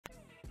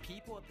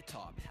People at the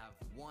top have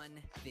one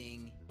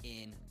thing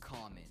in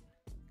common: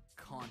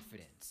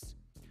 confidence.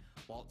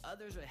 While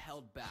others are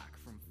held back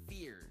from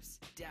fears,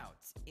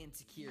 doubts,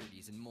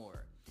 insecurities, and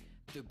more,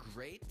 the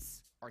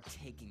greats are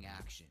taking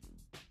action.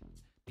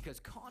 Because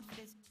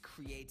confidence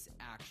creates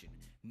action.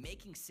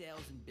 Making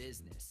sales in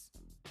business,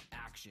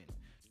 action.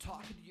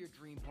 Talking to your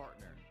dream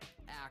partner,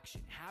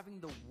 action. Having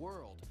the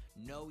world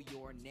know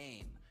your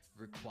name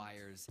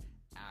requires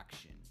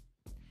action.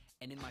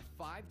 And in my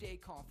 5-day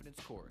confidence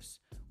course,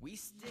 we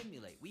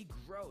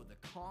grow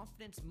the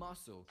confidence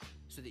muscle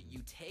so that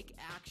you take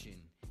action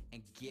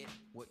and get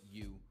what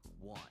you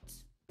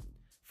want.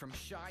 From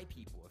shy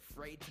people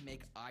afraid to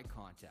make eye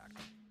contact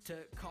to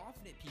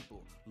confident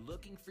people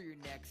looking for your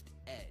next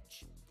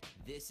edge,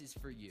 this is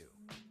for you.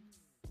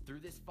 Through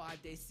this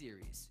 5-day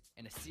series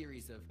and a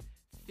series of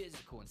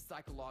physical and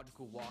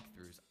psychological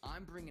walkthroughs,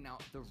 I'm bringing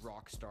out the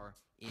rock star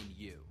in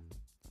you.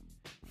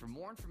 For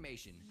more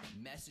information,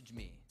 message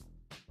me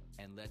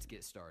and let's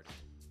get started.